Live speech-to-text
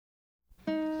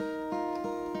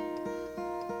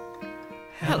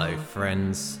Hello,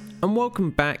 friends, and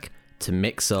welcome back to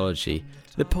Mixology,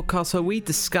 the podcast where we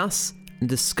discuss and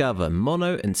discover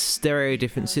mono and stereo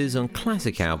differences on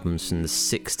classic albums from the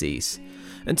 60s.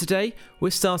 And today,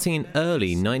 we're starting in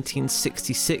early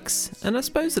 1966, and I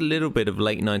suppose a little bit of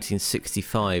late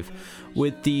 1965,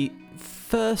 with the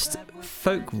first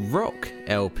folk rock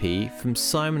LP from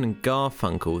Simon &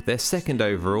 Garfunkel, their second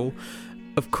overall.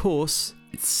 Of course,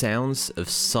 it's Sounds of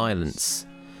Silence.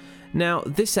 Now,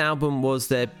 this album was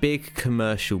their big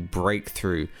commercial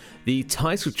breakthrough. The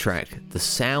title track, The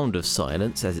Sound of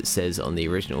Silence, as it says on the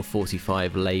original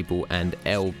 45 label and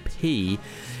LP,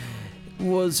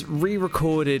 was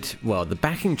re-recorded. Well, the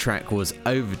backing track was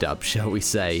overdubbed, shall we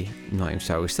say. Not even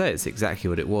shall we say, it's exactly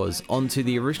what it was. Onto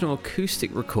the original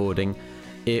acoustic recording.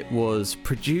 It was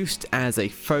produced as a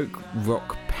folk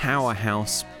rock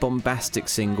powerhouse bombastic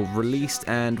single, released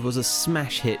and was a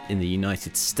smash hit in the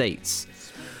United States.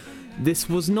 This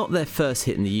was not their first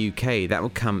hit in the UK, that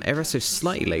would come ever so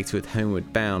slightly later with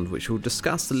Homeward Bound, which we'll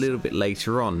discuss a little bit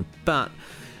later on. But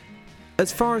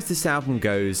as far as this album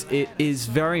goes, it is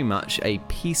very much a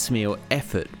piecemeal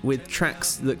effort, with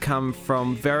tracks that come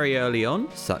from very early on,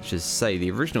 such as, say,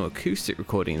 the original acoustic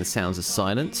recording, The Sounds of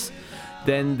Silence.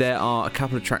 Then there are a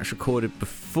couple of tracks recorded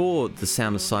before The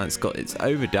Sound of Silence got its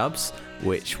overdubs,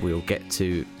 which we'll get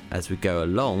to as we go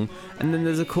along. And then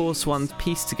there's of course one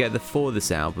pieced together for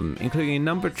this album, including a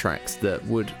number of tracks that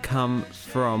would come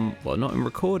from, well, not in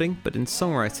recording, but in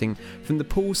songwriting, from the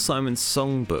Paul Simon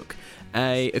Songbook,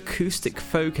 a acoustic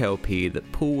folk LP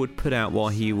that Paul would put out while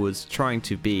he was trying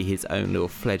to be his own little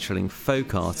fledgling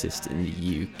folk artist in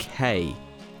the UK.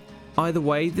 Either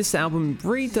way, this album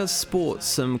really does sport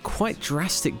some quite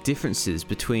drastic differences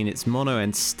between its mono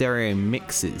and stereo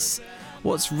mixes.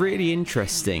 What's really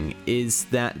interesting is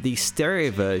that the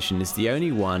stereo version is the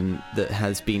only one that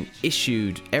has been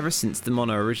issued ever since the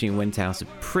mono originally went out of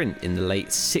print in the late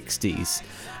 60s,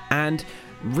 and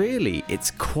really it's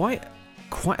quite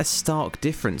a stark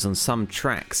difference on some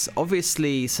tracks.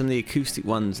 Obviously some of the acoustic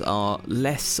ones are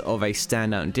less of a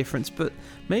standout and difference, but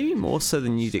maybe more so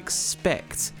than you'd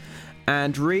expect.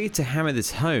 And really, to hammer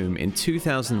this home, in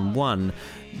 2001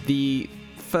 the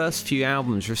first few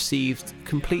albums received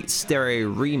complete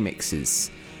stereo remixes.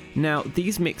 Now,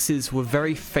 these mixes were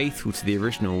very faithful to the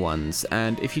original ones,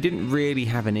 and if you didn't really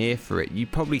have an ear for it,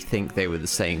 you'd probably think they were the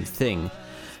same thing.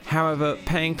 However,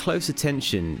 paying close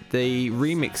attention, the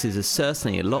remixes are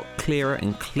certainly a lot clearer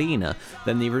and cleaner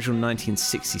than the original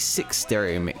 1966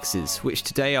 stereo mixes, which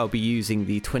today I'll be using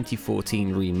the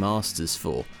 2014 remasters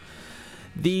for.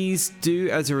 These do,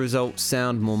 as a result,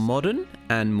 sound more modern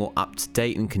and more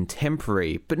up-to-date and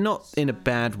contemporary, but not in a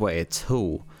bad way at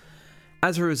all.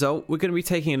 As a result, we're going to be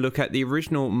taking a look at the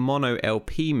original mono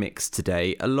LP mix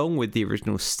today, along with the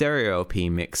original stereo LP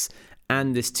mix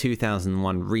and this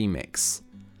 2001 remix.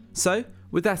 So,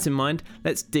 with that in mind,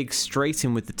 let's dig straight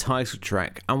in with the title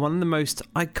track and one of the most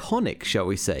iconic, shall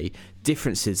we say,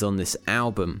 differences on this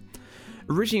album.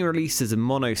 Originally released as a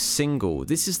mono single,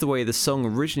 this is the way the song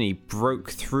originally broke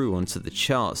through onto the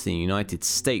charts in the United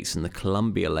States on the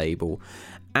Columbia label,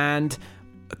 and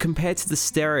compared to the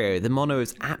stereo, the mono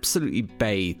is absolutely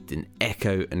bathed in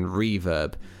echo and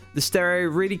reverb. The stereo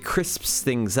really crisps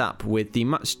things up with the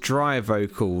much drier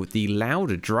vocal, the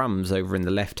louder drums over in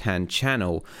the left-hand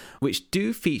channel, which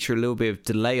do feature a little bit of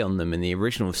delay on them in the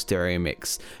original stereo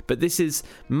mix, but this is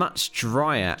much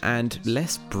drier and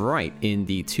less bright in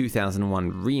the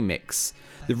 2001 remix.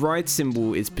 The ride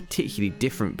cymbal is particularly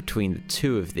different between the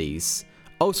two of these.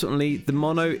 Ultimately, the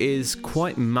mono is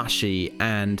quite mushy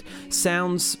and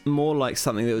sounds more like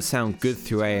something that would sound good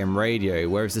through AM radio,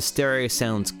 whereas the stereo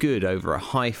sounds good over a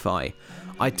hi-fi.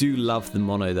 I do love the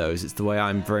mono though, as it's the way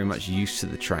I'm very much used to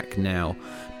the track now.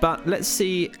 But let's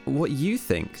see what you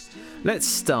think. Let's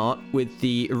start with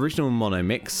the original mono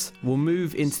mix, we'll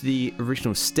move into the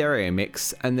original stereo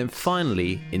mix, and then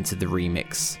finally into the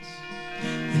remix.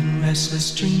 In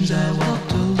restless dreams I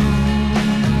walked alone,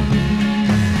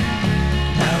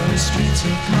 streets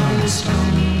of cobblestone,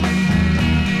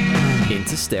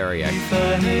 into stereo.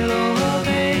 the halo of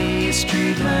a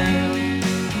street lamp,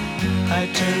 I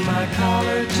turned my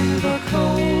collar to the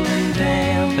cold and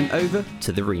damp, And over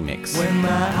to the remix. when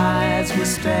my eyes were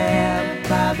stabbed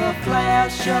by the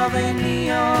flash of a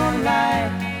neon light,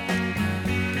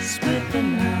 split the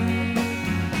night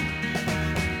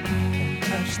and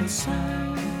touched the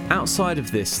sound Outside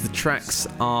of this, the tracks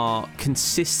are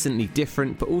consistently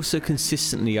different but also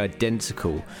consistently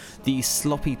identical. The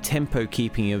sloppy tempo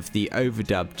keeping of the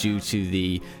overdub due to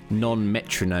the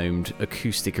non-metronomed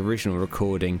acoustic original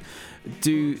recording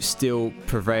do still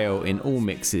prevail in all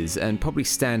mixes and probably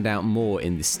stand out more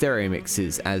in the stereo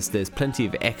mixes, as there's plenty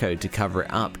of echo to cover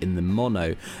it up in the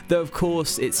mono, though of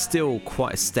course it's still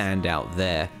quite a standout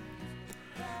there.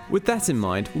 With that in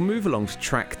mind, we'll move along to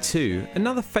track 2,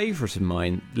 another favourite of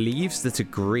mine, Leaves That Are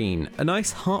Green, a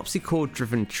nice harpsichord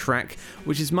driven track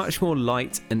which is much more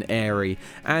light and airy,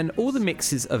 and all the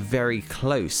mixes are very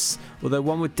close, although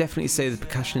one would definitely say the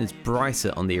percussion is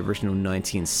brighter on the original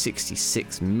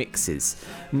 1966 mixes,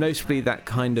 notably that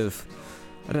kind of,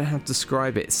 I don't know how to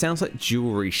describe it. It sounds like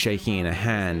jewellery shaking in a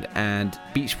hand, and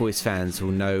Beach Boys fans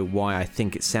will know why I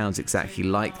think it sounds exactly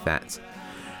like that.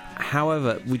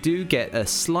 However, we do get a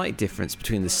slight difference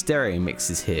between the stereo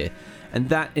mixes here, and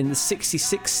that in the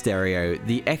 66 stereo,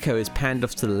 the echo is panned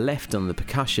off to the left on the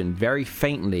percussion very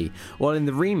faintly, while in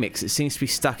the remix it seems to be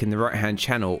stuck in the right hand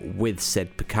channel with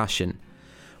said percussion.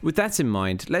 With that in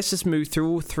mind, let's just move through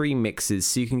all 3 mixes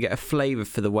so you can get a flavour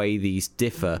for the way these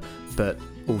differ, but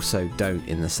also don't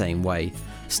in the same way.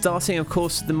 Starting of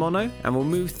course with the mono, and we'll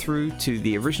move through to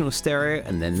the original stereo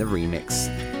and then the remix.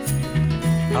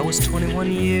 I was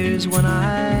 21 years when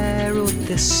I wrote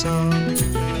this song.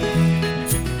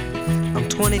 I'm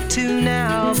 22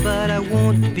 now, but I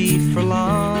won't be for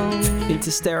long. Into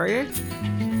stereo.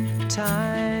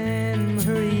 Time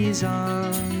hurries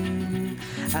on,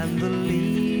 and the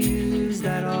leaves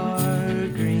that are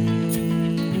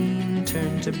green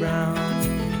turn to brown.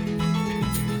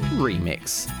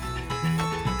 Remix.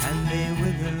 And they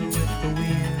wither with the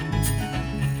wind,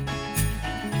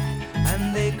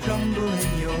 and they crumble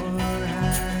in your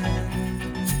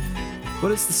hand.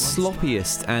 What is the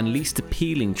sloppiest and least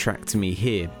appealing track to me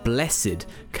here, Blessed,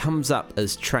 comes up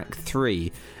as track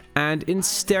 3, and in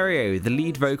stereo the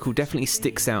lead vocal definitely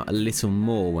sticks out a little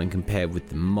more when compared with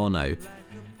the mono.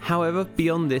 However,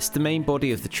 beyond this, the main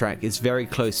body of the track is very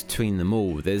close between them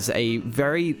all. There's a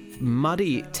very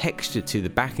muddy texture to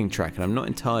the backing track, and I'm not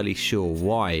entirely sure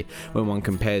why when one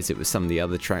compares it with some of the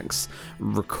other tracks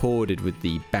recorded with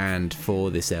the band for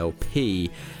this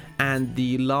LP. And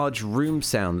the large room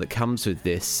sound that comes with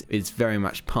this is very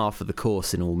much par for the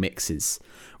course in all mixes.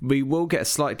 We will get a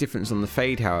slight difference on the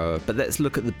fade, however, but let's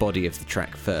look at the body of the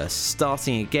track first,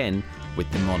 starting again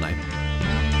with the mono.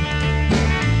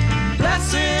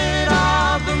 Blessed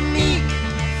are the meek,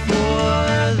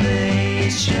 for they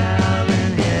shall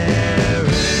inherit.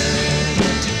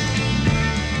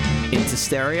 Into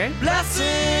stereo. Blessed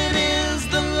is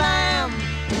the Lamb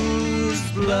whose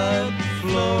blood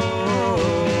flows.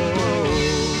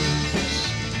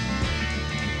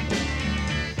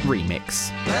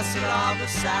 Remix. Blessed are the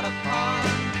sat upon,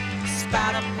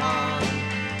 spat upon,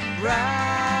 ride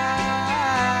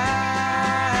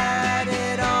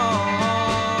on.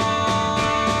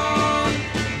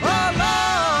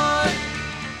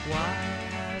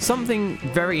 Something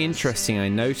very interesting I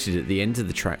noted at the end of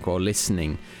the track while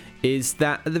listening is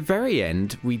that at the very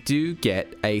end we do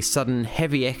get a sudden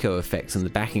heavy echo effect on the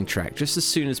backing track just as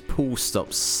soon as Paul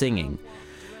stops singing.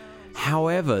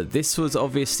 However, this was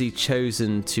obviously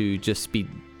chosen to just be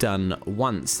done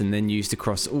once and then used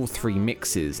across all 3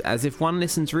 mixes, as if one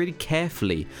listens really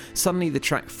carefully, suddenly the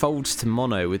track folds to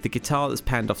mono with the guitar that's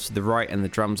panned off to the right and the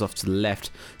drums off to the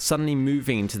left suddenly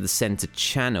moving into the centre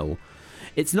channel.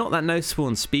 It's not that noticeable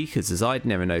on speakers, as I'd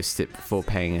never noticed it before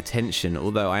paying attention,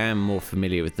 although I am more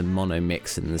familiar with the mono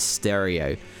mix and the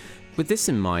stereo. With this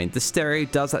in mind, the stereo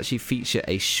does actually feature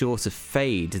a shorter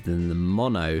fade than the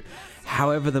mono.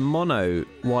 However, the mono,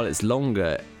 while it's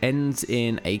longer, ends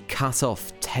in a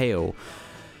cut-off tail.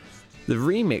 The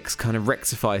remix kind of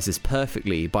rectifies this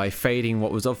perfectly by fading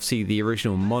what was obviously the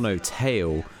original mono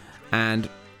tail and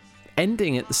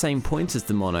ending at the same point as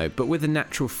the mono, but with a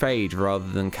natural fade rather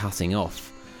than cutting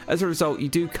off. As a result, you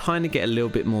do kind of get a little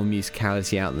bit more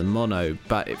musicality out of the mono,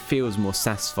 but it feels more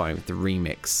satisfying with the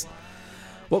remix.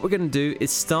 What we're going to do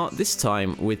is start this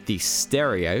time with the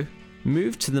stereo,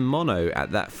 move to the mono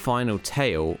at that final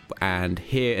tail and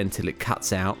hear until it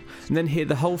cuts out, and then hear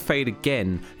the whole fade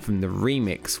again from the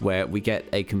remix where we get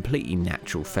a completely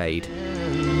natural fade.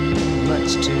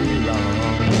 Much too long.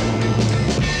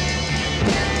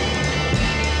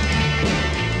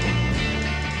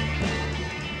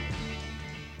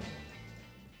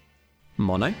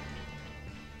 Mono,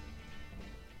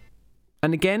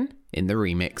 and again in the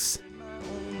remix.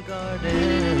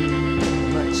 Garden,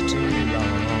 much too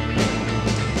long.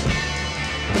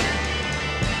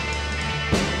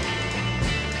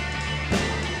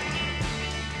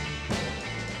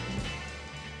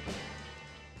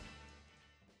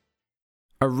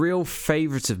 A real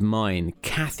favourite of mine,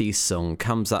 Kathy's song,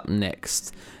 comes up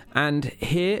next. And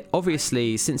here,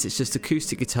 obviously, since it's just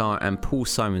acoustic guitar and Paul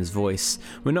Simon's voice,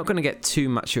 we're not going to get too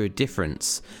much of a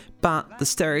difference. But the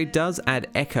stereo does add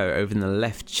echo over in the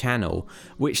left channel,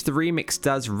 which the remix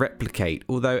does replicate,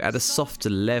 although at a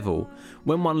softer level.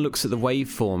 When one looks at the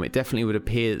waveform, it definitely would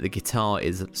appear that the guitar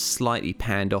is slightly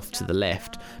panned off to the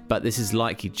left, but this is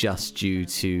likely just due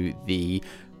to the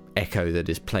echo that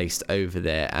is placed over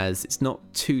there, as it's not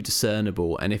too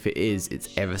discernible, and if it is,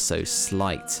 it's ever so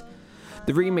slight.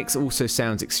 The remix also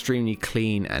sounds extremely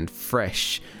clean and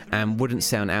fresh, and wouldn't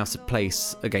sound out of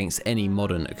place against any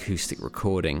modern acoustic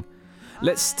recording.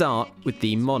 Let's start with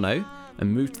the mono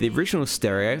and move to the original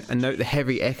stereo, and note the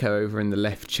heavy echo over in the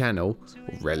left channel,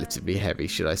 or relatively heavy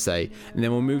should I say, and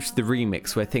then we'll move to the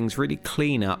remix where things really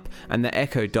clean up and the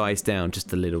echo dies down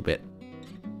just a little bit.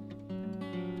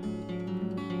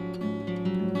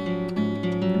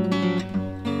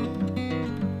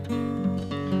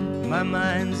 My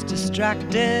mind's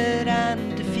distracted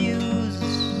and diffused.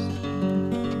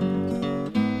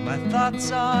 My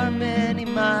thoughts are many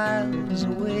miles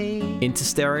away. Into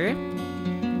stereo.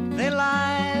 They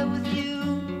lie with you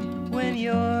when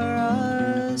you're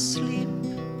asleep,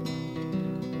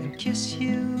 and kiss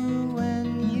you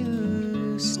when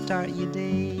you start your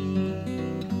day.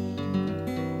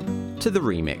 To the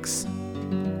remix.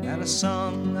 And a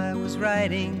song I was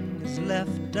writing is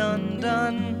left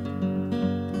undone.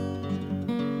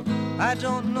 I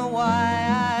don't know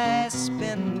why I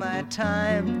spend my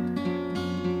time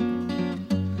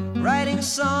writing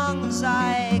songs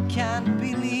I can't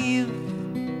believe,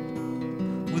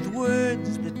 with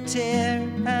words that tear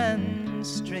and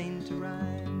strain to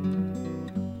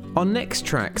rhyme. Our next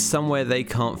track, Somewhere They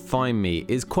Can't Find Me,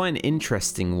 is quite an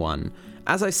interesting one.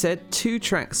 As I said, 2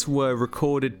 tracks were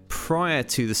recorded prior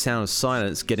to The Sound of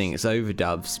Silence getting its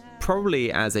overdubs,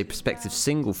 probably as a prospective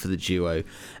single for the duo,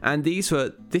 and these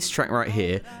were this track right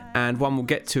here and one we'll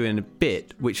get to in a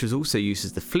bit, which was also used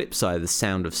as the flip side of The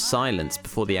Sound of Silence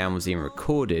before the album was even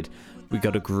recorded. We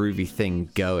Got a Groovy Thing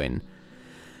Going.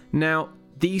 Now,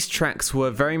 these tracks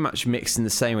were very much mixed in the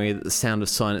same way that The Sound of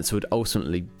Silence would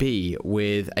ultimately be,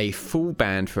 with a full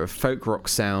band for a folk rock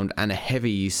sound and a heavy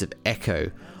use of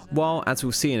echo. While, as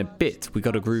we'll see in a bit, We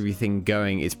Got a Groovy Thing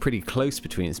Going is pretty close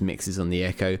between its mixes on the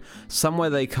echo, Somewhere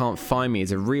They Can't Find Me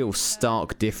is a real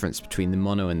stark difference between the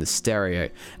mono and the stereo,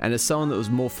 and as someone that was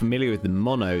more familiar with the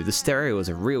mono, the stereo was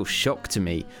a real shock to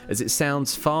me, as it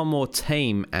sounds far more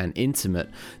tame and intimate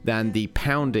than the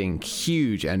pounding,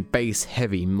 huge and bass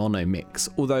heavy mono mix,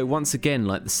 although once again,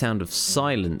 like The Sound of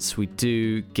Silence, we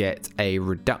do get a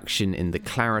reduction in the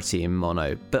clarity in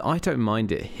mono, but I don't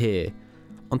mind it here.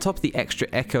 On top of the extra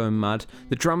echo and mud,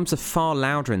 the drums are far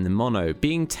louder in the mono,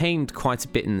 being tamed quite a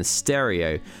bit in the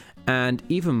stereo, and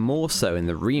even more so in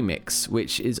the remix,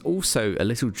 which is also a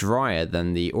little drier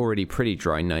than the already pretty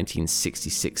dry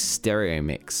 1966 stereo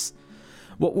mix.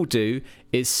 What we'll do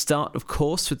is start, of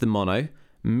course, with the mono,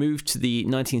 move to the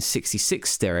 1966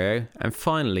 stereo, and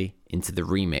finally into the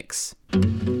remix.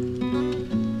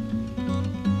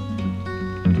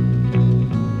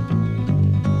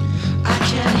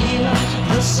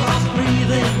 The soft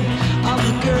breathing of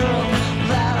the girl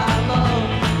that I love,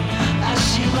 as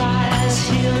she lies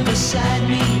here beside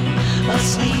me,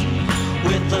 asleep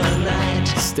with the night.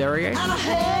 Stereo. And a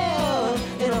hair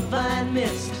in a fine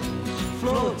mist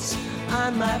floats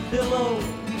on my pillow,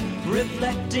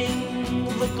 reflecting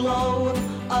the glow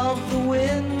of the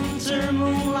winter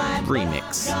moonlight.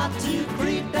 Remix. Got to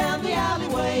creep down the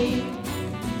alleyway,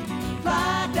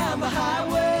 fly down the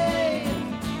highway.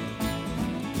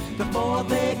 Before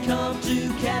they come to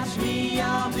catch me,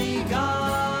 I'll be gone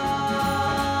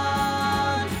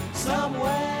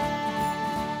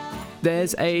somewhere.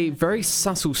 There's a very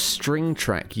subtle string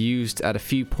track used at a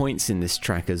few points in this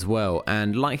track as well,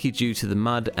 and likely due to the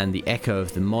mud and the echo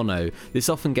of the mono, this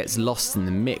often gets lost in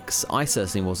the mix. I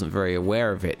certainly wasn't very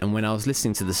aware of it, and when I was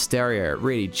listening to the stereo, it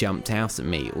really jumped out at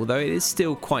me, although it is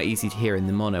still quite easy to hear in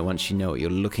the mono once you know what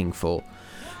you're looking for.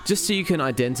 Just so you can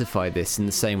identify this in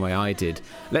the same way I did,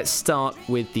 let's start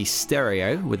with the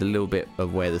stereo, with a little bit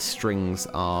of where the strings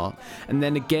are, and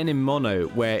then again in mono,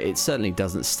 where it certainly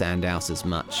doesn't stand out as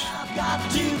much. I've got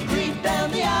to creep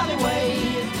down the alleyway,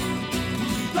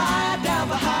 fly down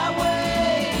the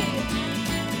highway.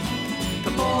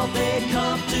 Before they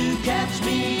come to catch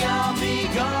me, I'll be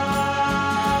gone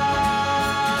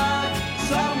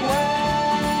somewhere.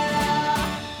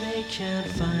 They can't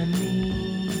find me.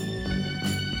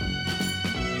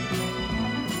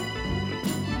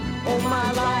 Oh,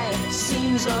 my life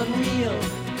seems unreal.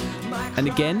 And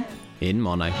again, in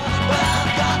mono. Well,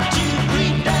 I've got to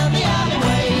creep down the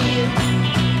alleyway,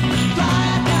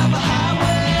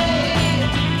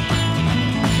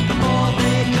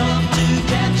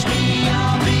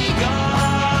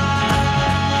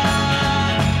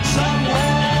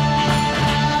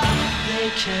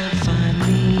 can't find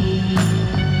me.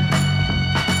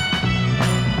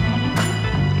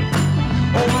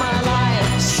 Oh, my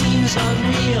life seems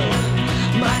unreal,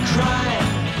 my crime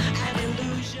and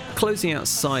illusion. Closing out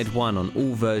side 1 on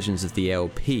all versions of the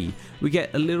LP, we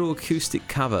get a little acoustic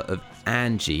cover of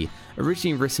Angie,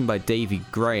 originally written by Davy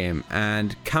Graham,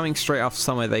 and coming straight after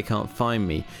Somewhere They Can't Find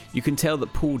Me. You can tell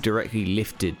that Paul directly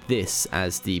lifted this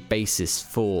as the basis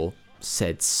for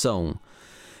said song.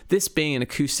 This being an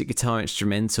acoustic guitar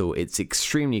instrumental, it's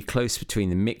extremely close between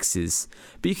the mixes,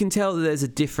 but you can tell that there's a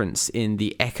difference in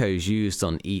the echoes used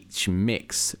on each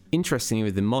mix, interestingly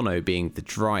with the mono being the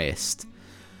driest.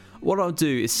 What I'll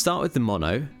do is start with the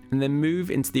mono and then move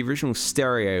into the original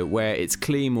stereo where it's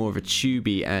clearly more of a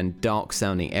tubey and dark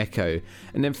sounding echo,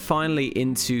 and then finally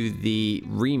into the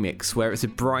remix where it's a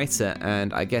brighter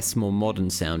and I guess more modern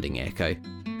sounding echo.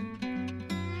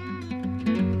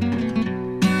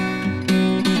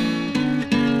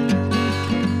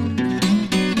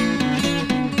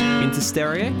 Into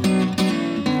stereo.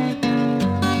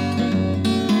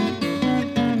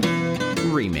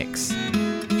 Remix.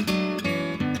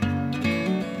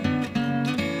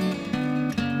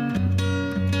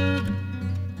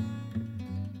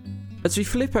 As we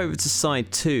flip over to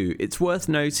side 2, it's worth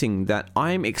noting that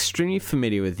I'm extremely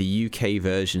familiar with the UK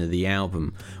version of the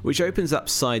album, which opens up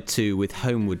side 2 with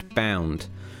Homeward Bound.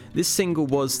 This single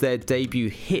was their debut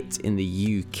hit in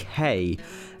the UK,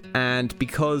 and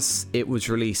because it was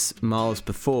released miles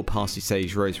before Parsley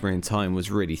Sage Rosemary and Thyme was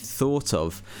really thought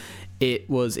of, it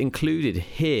was included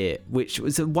here, which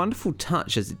was a wonderful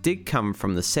touch as it did come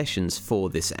from the sessions for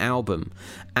this album.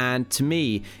 And to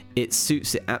me, it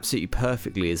suits it absolutely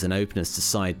perfectly as an opener to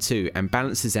side 2 and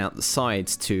balances out the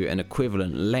sides to an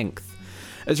equivalent length.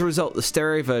 As a result, the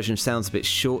stereo version sounds a bit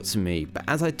short to me, but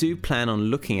as I do plan on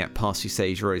looking at Parsley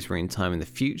Sage Rosemary and Thyme in the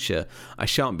future, I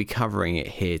shan't be covering it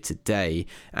here today,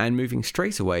 and moving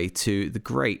straight away to the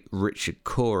great Richard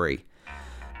Cory.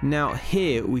 Now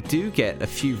here we do get a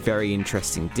few very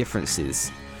interesting differences.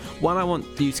 One I want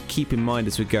you to keep in mind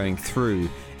as we're going through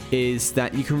is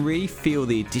that you can really feel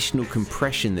the additional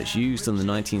compression that's used on the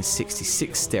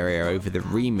 1966 stereo over the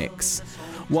remix.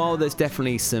 While there's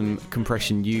definitely some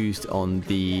compression used on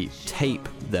the tape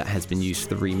that has been used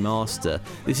for the remaster,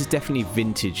 this is definitely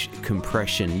vintage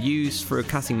compression used for a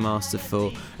cutting master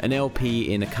for an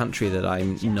LP in a country that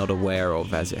I'm not aware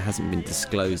of, as it hasn't been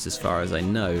disclosed as far as I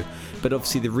know. But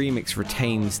obviously the remix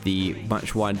retains the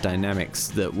much wider dynamics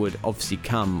that would obviously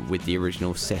come with the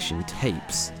original session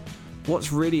tapes.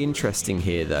 What's really interesting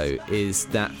here though is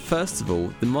that first of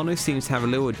all, the mono seems to have a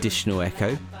little additional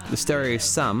echo, the stereo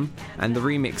some, and the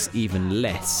remix even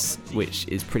less, which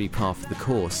is pretty par for the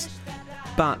course.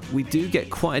 But we do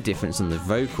get quite a difference on the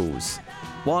vocals.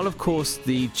 While of course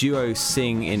the duo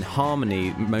sing in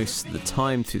harmony most of the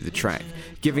time through the track,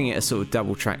 giving it a sort of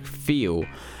double track feel,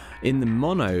 in the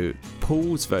mono,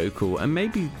 Paul's vocal, and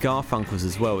maybe Garfunkel's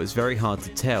as well, it's very hard to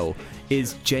tell,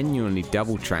 is genuinely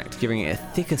double tracked, giving it a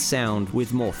thicker sound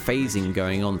with more phasing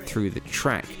going on through the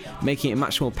track, making it a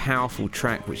much more powerful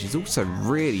track, which is also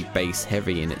really bass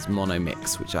heavy in its mono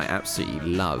mix, which I absolutely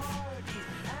love.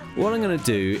 What I'm going to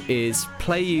do is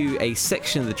play you a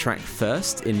section of the track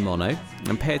first in mono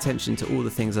and pay attention to all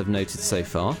the things I've noted so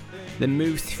far, then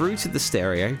move through to the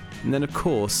stereo, and then of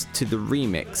course to the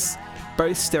remix.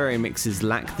 Both stereo mixes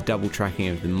lack the double tracking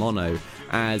of the mono,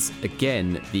 as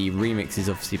again the remix is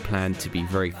obviously planned to be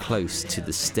very close to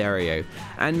the stereo,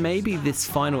 and maybe this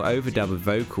final overdub of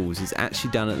vocals is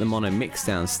actually done at the mono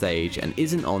mixdown stage and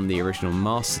isn't on the original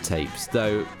master tapes,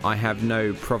 though I have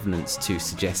no provenance to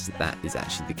suggest that that is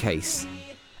actually the case.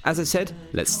 As I said,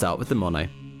 let's start with the mono.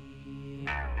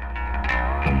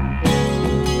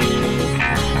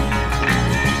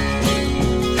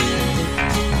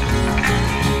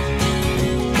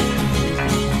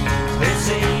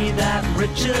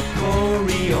 Richard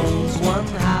Cory owns one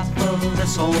half of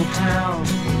this whole town,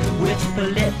 with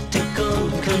political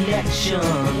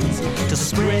connections to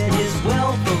spread his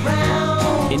wealth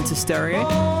around. Into stereo.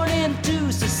 Born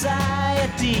into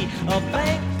society, a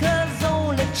banker's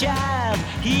only child.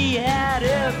 He had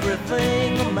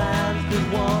everything a man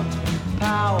could want: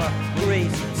 power,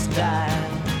 grace, and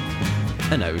style.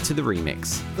 And over to the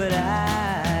remix. But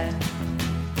I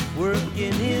work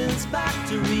in his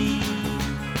factory,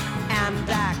 and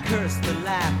I curse the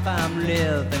life I'm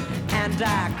living, and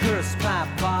I curse my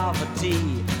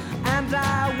poverty, and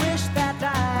I wish that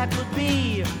I could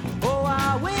be, oh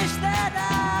I wish that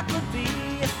I could be,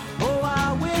 oh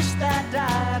I wish that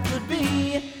I could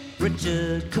be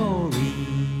Richard Cory.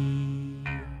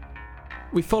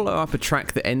 We follow up a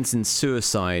track that ends in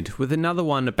suicide with another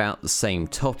one about the same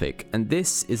topic, and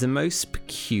this is A Most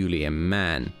Peculiar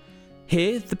Man.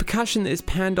 Here, the percussion that is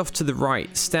panned off to the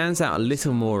right stands out a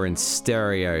little more in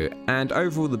stereo, and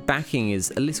overall the backing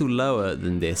is a little lower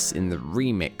than this in the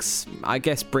remix. I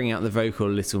guess bring out the vocal a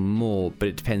little more, but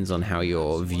it depends on how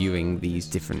you're viewing these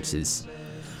differences.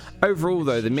 Overall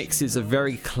though, the mixes are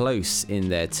very close in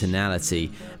their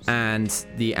tonality, and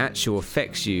the actual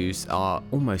effects used are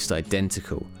almost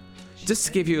identical. Just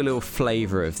to give you a little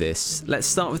flavour of this, let's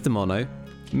start with the mono,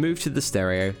 move to the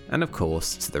stereo, and of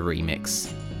course to the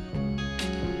remix.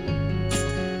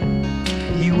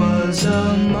 He was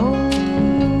a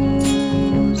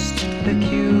most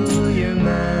peculiar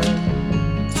man.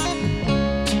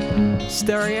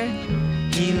 Stereo.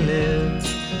 He lived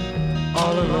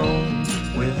all alone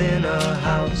within a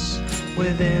house,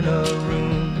 within a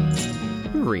room.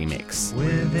 Remix.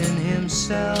 Within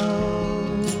himself,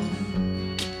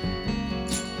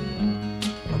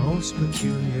 a most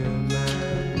peculiar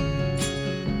man.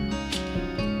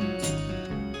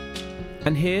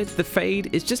 And here, the fade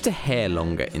is just a hair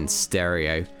longer in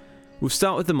stereo. We'll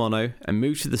start with the mono and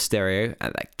move to the stereo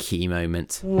at that key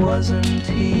moment. Wasn't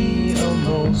he a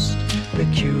most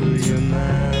peculiar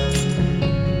man?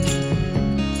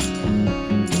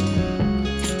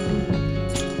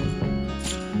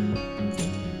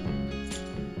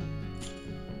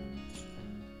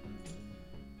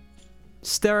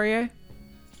 Stereo.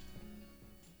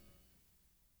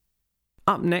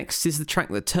 Up next is the track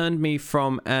that turned me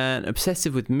from an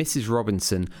obsessive with Mrs.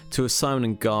 Robinson to a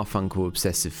Simon & Garfunkel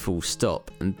obsessive full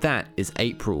stop, and that is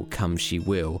April Come She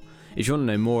Will. If you want to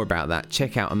know more about that,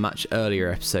 check out a much earlier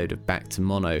episode of Back to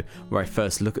Mono, where I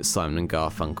first look at Simon &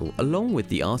 Garfunkel, along with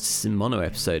the Artists in Mono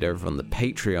episode over on the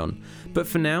Patreon. But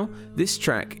for now, this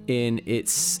track, in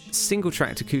its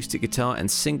single-tracked acoustic guitar and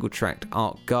single-tracked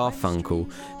Art Garfunkel,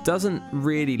 doesn't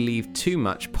really leave too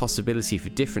much possibility for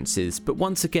differences, but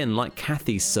once again, like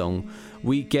Kathy's song,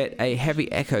 we get a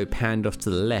heavy echo panned off to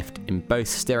the left in both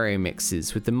stereo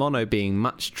mixes, with the mono being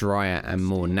much drier and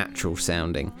more natural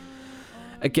sounding.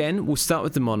 Again, we'll start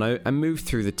with the mono and move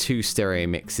through the two stereo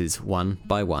mixes one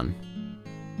by one.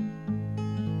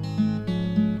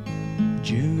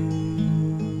 June,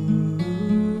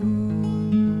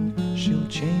 she'll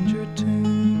change her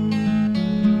tune.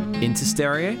 Into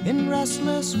stereo. In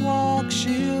restless walk,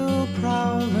 she'll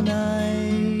prowl the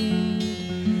night.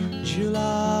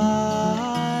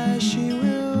 July, she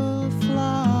will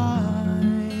fly.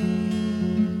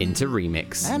 Into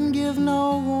remix. And give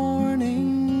no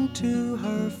warning to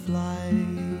her flight.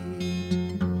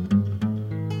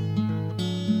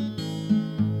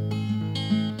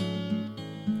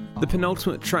 The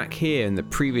penultimate track here, and the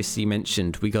previously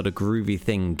mentioned We Got a Groovy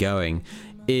Thing Going,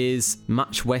 is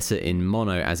much wetter in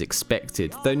mono as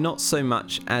expected, though not so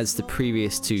much as the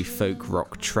previous two folk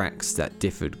rock tracks that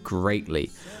differed greatly.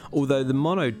 Although the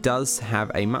mono does have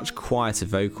a much quieter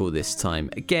vocal this time,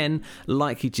 again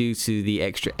likely due to the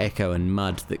extra echo and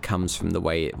mud that comes from the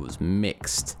way it was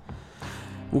mixed.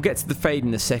 We'll get to the fade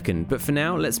in a second, but for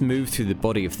now let's move through the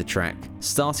body of the track,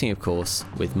 starting of course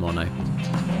with mono.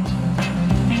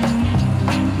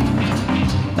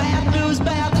 Bad news,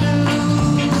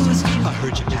 I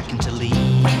heard you packing to leave.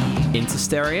 Into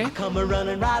stereo. Come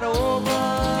running right over.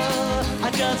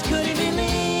 I just couldn't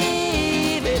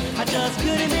believe it. I just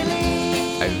couldn't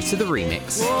believe. Over to the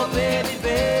remix. Oh baby,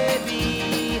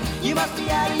 baby, you must be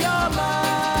out of your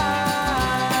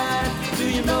mind. Do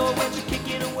you know what you're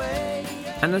kicking away?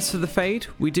 And as for the fade,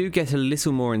 we do get a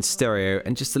little more in stereo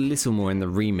and just a little more in the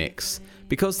remix.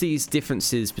 Because these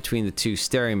differences between the two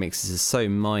stereo mixes are so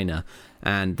minor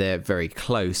and they're very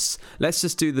close, let's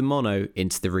just do the mono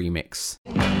into the remix.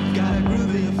 Got a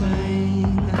groovy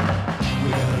thing. We got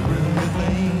a groovy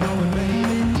thing going,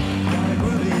 baby. Got a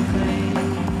groovy thing.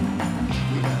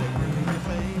 We got a groovy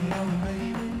thing going,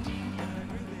 baby. Got a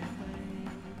groovy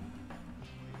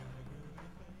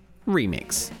thing.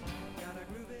 Remix.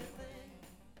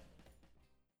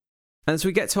 As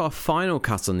we get to our final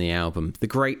cut on the album, the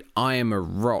great I Am a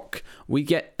Rock, we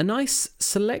get a nice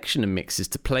selection of mixes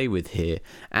to play with here,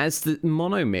 as the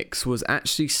mono mix was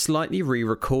actually slightly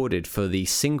re-recorded for the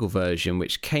single version,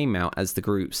 which came out as the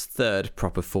group's third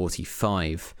proper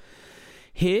 45.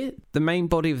 Here, the main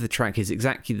body of the track is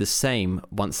exactly the same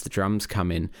once the drums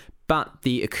come in, but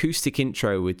the acoustic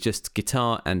intro with just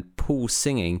guitar and Paul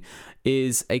singing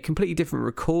is a completely different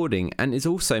recording and is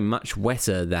also much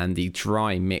wetter than the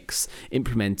dry mix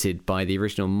implemented by the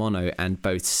original mono and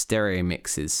both stereo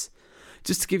mixes.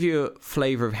 Just to give you a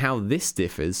flavour of how this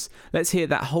differs, let's hear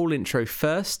that whole intro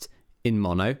first in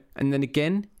mono and then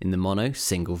again in the mono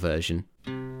single version.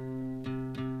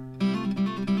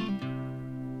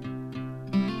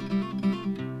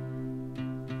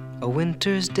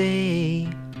 winter's day,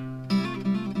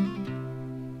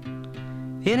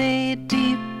 in a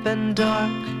deep and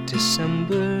dark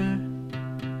December.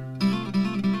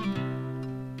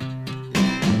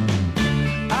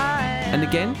 And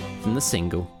again from the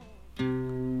single.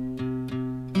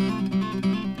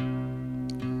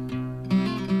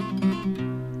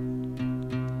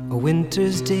 A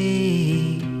winter's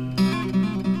day,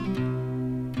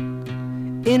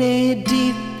 in a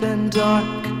deep and dark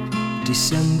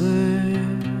December.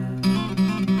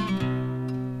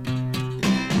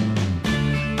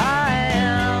 I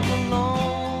am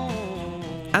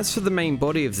alone. As for the main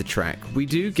body of the track, we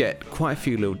do get quite a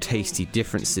few little tasty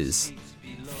differences.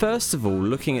 First of all,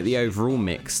 looking at the overall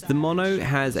mix, the mono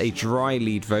has a dry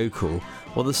lead vocal,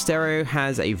 while the stereo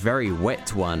has a very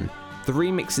wet one. The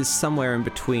remix is somewhere in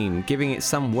between, giving it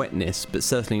some wetness, but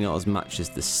certainly not as much as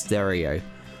the stereo.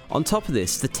 On top of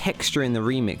this, the texture in the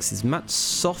remix is much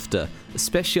softer,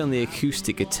 especially on the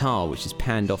acoustic guitar, which is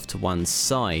panned off to one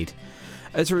side.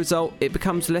 As a result, it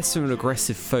becomes less of an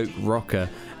aggressive folk rocker,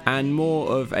 and more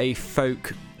of a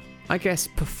folk, I guess,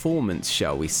 performance,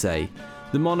 shall we say.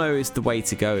 The mono is the way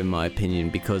to go in my opinion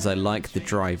because I like the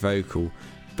dry vocal,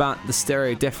 but the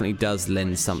stereo definitely does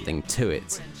lend something to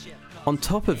it. On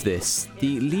top of this,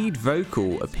 the lead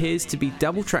vocal appears to be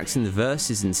double tracked in the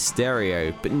verses in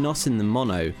stereo, but not in the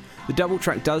mono. The double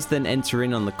track does then enter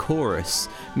in on the chorus,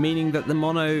 meaning that the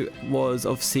mono was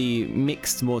obviously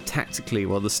mixed more tactically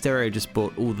while the stereo just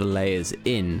brought all the layers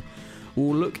in.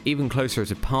 We'll look even closer at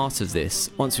a part of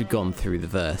this once we've gone through the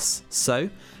verse.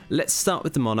 So, let's start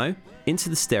with the mono, into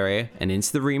the stereo and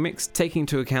into the remix, taking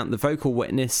into account the vocal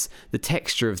wetness, the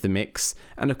texture of the mix,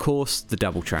 and of course the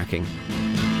double tracking.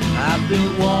 I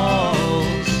built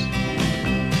walls,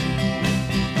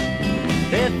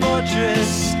 a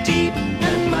fortress deep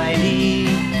and mighty,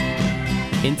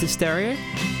 Into stereo,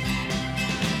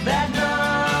 that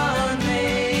none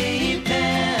may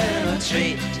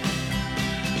penetrate.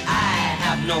 I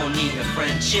have no need of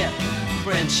friendship.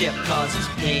 Friendship causes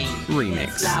pain. remix.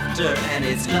 It's laughter and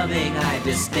it's loving I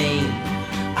disdain.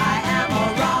 I am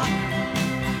a rock.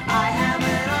 I am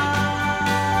an island.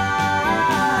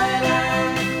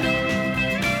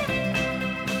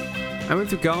 And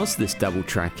with regards to this double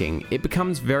tracking, it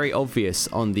becomes very obvious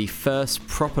on the first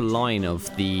proper line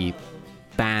of the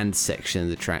band section of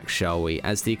the track, shall we,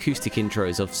 as the acoustic intro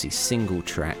is obviously single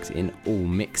tracked in all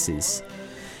mixes.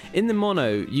 In the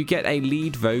mono, you get a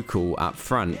lead vocal up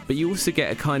front, but you also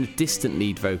get a kind of distant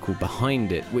lead vocal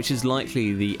behind it, which is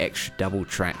likely the extra double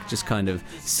track just kind of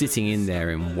sitting in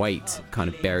there in wait, kind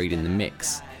of buried in the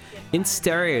mix. In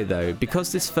stereo though,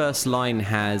 because this first line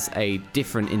has a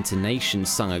different intonation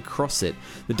sung across it,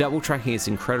 the double tracking is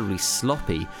incredibly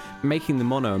sloppy, making the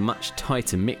mono a much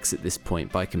tighter mix at this point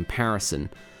by comparison.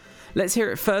 Let's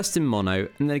hear it first in mono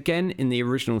and then again in the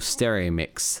original stereo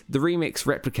mix. The remix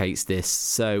replicates this,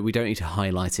 so we don't need to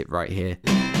highlight it right here.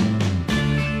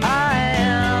 I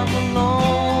am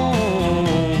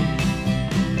alone,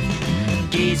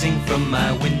 gazing from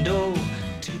my window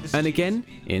to the And again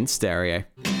in stereo.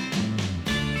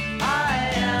 I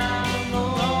am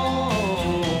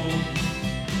alone,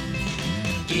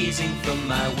 gazing from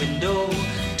my window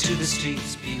to the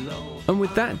streets below. And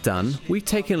with that done, we've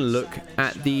taken a look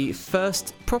at the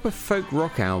first proper folk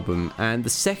rock album and the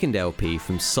second LP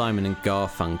from Simon &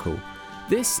 Garfunkel.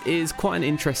 This is quite an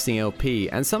interesting LP,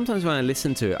 and sometimes when I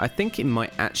listen to it, I think it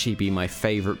might actually be my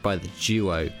favourite by the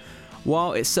duo.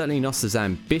 While it's certainly not as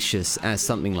ambitious as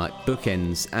something like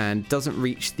Bookends and doesn't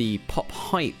reach the pop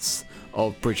heights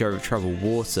of Bridge Over Troubled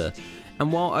Water,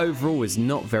 and while overall is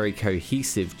not very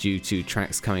cohesive due to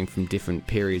tracks coming from different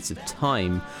periods of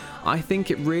time, I think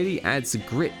it really adds a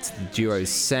grit to the duo's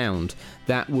sound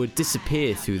that would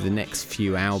disappear through the next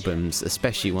few albums,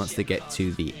 especially once they get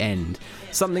to the end.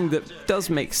 Something that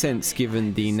does make sense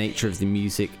given the nature of the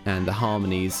music and the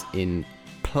harmonies in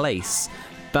place,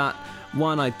 but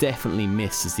one I definitely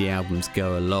miss as the albums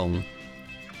go along.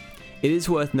 It is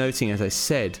worth noting, as I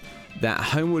said, that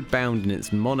Homeward Bound in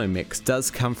its mono mix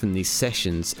does come from these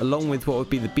sessions, along with what would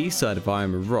be the B-side of I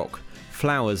Am a Rock,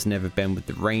 Flowers Never Bend with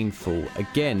the Rainfall,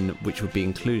 again which would be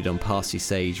included on Parsley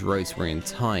Sage, Rosemary and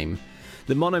Thyme.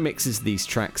 The mono mixes of these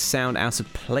tracks sound out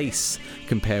of place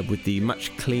compared with the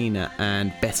much cleaner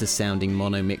and better sounding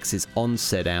mono mixes on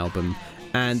said album,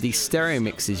 and the stereo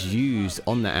mixes used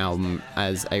on the album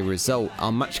as a result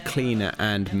are much cleaner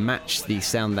and match the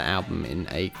sound of the album in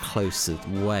a closer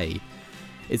way.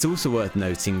 It's also worth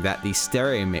noting that the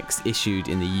stereo mix issued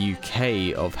in the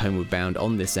UK of Homeward Bound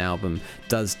on this album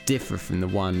does differ from the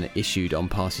one issued on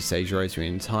Parsley Sage, Rosemary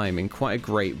and Thyme in quite a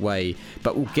great way,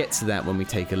 but we'll get to that when we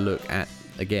take a look at,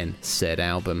 again, said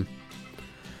album.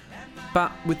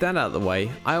 But with that out of the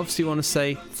way, I obviously want to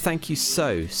say thank you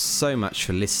so much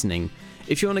for listening.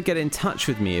 If you want to get in touch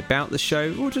with me about the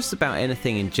show, or just about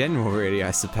anything in general really,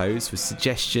 I suppose, with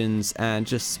suggestions and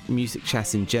just music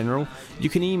chat in general, you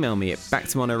can email me at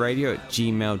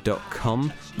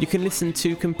backtomonoradio@gmail.com. You can listen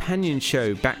to companion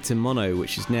show Back to Mono,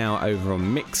 which is now over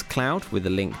on Mixcloud, with a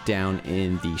link down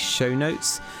in the show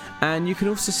notes. And you can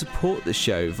also support the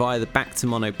show via the Back to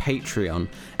Mono Patreon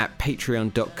at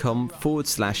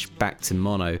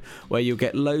patreon.com/backtomono, where you'll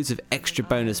get loads of extra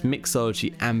bonus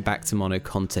Mixology and Back to Mono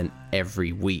content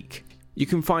every week. You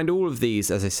can find all of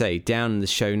these, as I say, down in the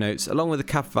show notes, along with a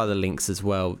couple of other links as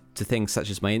well to things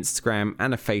such as my Instagram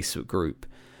and a Facebook group.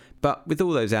 But with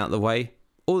all those out of the way,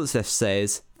 all that's left to say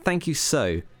is thank you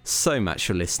so much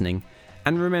for listening.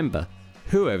 And remember,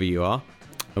 whoever you are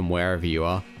and wherever you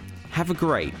are, have a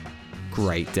great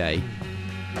day.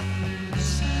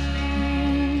 Sound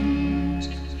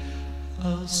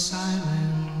of